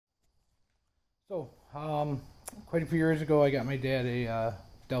So, quite a few years ago, I got my dad a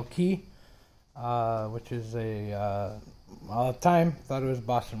Del Key, which is well, at the time, thought it was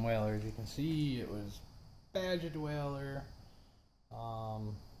Boston Whaler. As you can see, it was badged whaler. It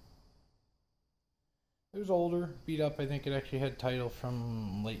was older, beat up. I think it actually had title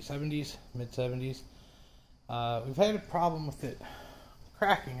from late 70s, mid 70s. We've had a problem with it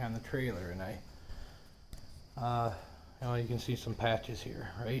cracking on the trailer, and you can see some patches here,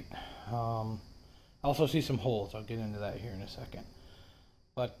 right? Also see some holes. I'll get into that here in a second.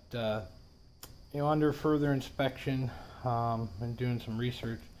 But under further inspection and doing some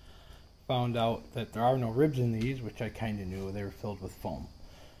research, found out that there are no ribs in these, which I kind of knew. They were filled with foam.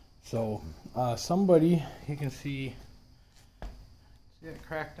 So somebody, you can see that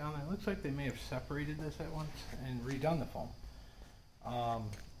crack down there. It looks like they may have separated this at once and redone the foam.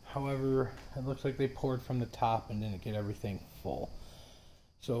 However, it looks like they poured from the top and didn't get everything full.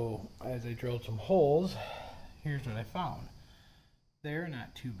 So as I drilled some holes, here's what I found. They're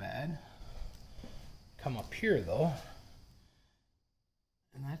not too bad. Come up here though,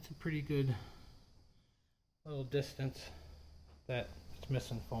 and that's a pretty good little distance that it's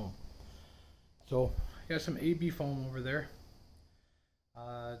missing foam. So I got some AB foam over there.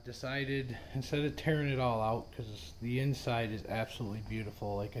 Decided instead of tearing it all out, because the inside is absolutely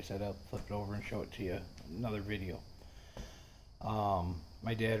beautiful. Like I said, I'll flip it over and show it to you in another video.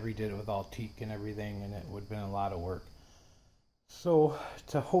 My dad redid it with all teak and everything, and it would have been a lot of work. So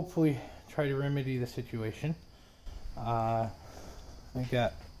to hopefully try to remedy the situation, I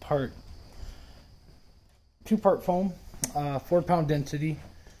got two-part foam, 4-pound density.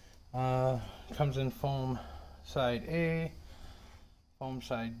 Comes in foam side A, foam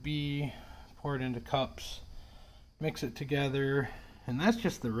side B, pour it into cups, mix it together, and that's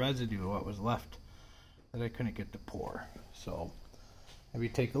just the residue of what was left that I couldn't get to pour. So if you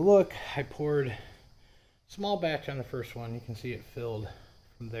take a look, I poured a small batch on the first one. You can see it filled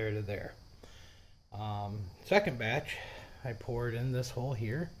from there to there. Second batch, I poured in this hole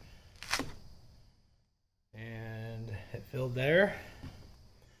here, and it filled there.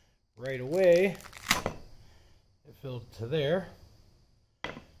 Right away, it filled to there.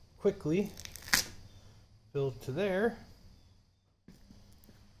 Quickly filled to there,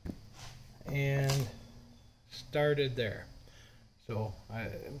 and started there. So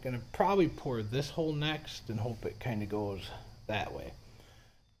I'm going to probably pour this hole next and hope it kind of goes that way.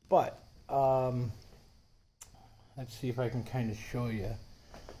 But let's see if I can kind of show you.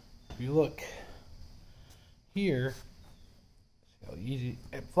 If you look here, see how easy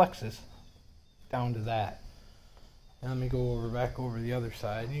it flexes down to that. Now let me go back over the other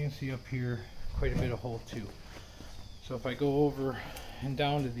side, and you can see up here quite a bit of hole too. So if I go over and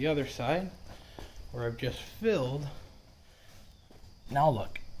down to the other side where I've just filled, now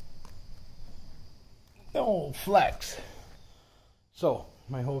look, no flex. So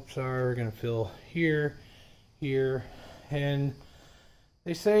my hopes are we're gonna fill here, here, and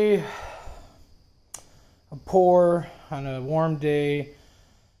they say a pour on a warm day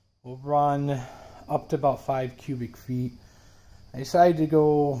will run up to about 5 cubic feet. I decided to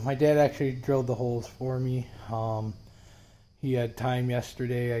go, my dad actually drilled the holes for me. He had time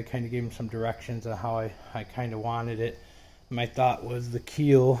yesterday. I kind of gave him some directions on how I kind of wanted it. My thought was the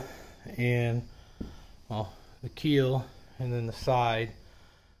keel and, well, the keel and then the side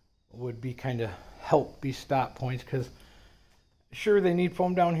would be kind of help be stop points, because sure they need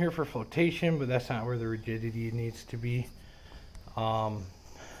foam down here for flotation, but that's not where the rigidity needs to be.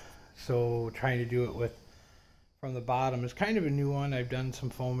 So trying to do it from the bottom is kind of a new one. I've done some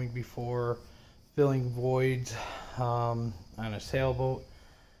foaming before, filling voids on a sailboat,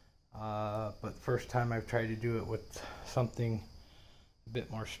 but first time I've tried to do it with something a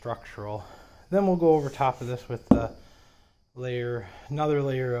bit more structural. Then we'll go over top of this with another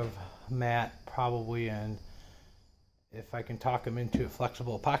layer of mat probably, and if I can talk them into it,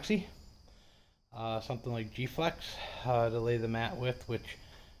 flexible epoxy, something like G-Flex to lay the mat with, which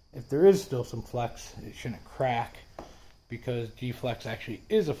if there is still some flex, it shouldn't crack, because G-Flex actually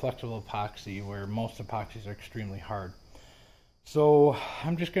is a flexible epoxy where most epoxies are extremely hard. So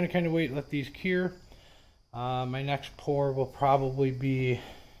I'm just going to kind of wait and let these cure. My next pour will probably be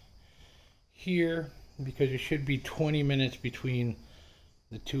here, because it should be 20 minutes between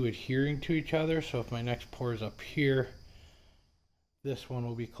the two adhering to each other. So if my next pour is up here, this one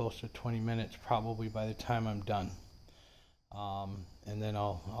will be close to 20 minutes probably by the time I'm done. And then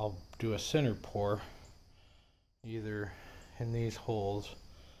I'll do a center pour either in these holes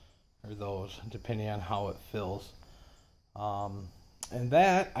or those, depending on how it fills. And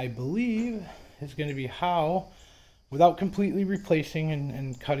that, I believe, is going to be how, without completely replacing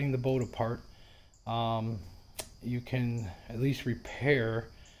and cutting the boat apart, you can at least repair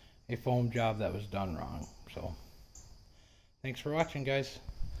a foam job that was done wrong. So thanks for watching, guys.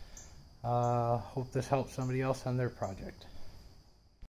 Hope this helps somebody else on their project.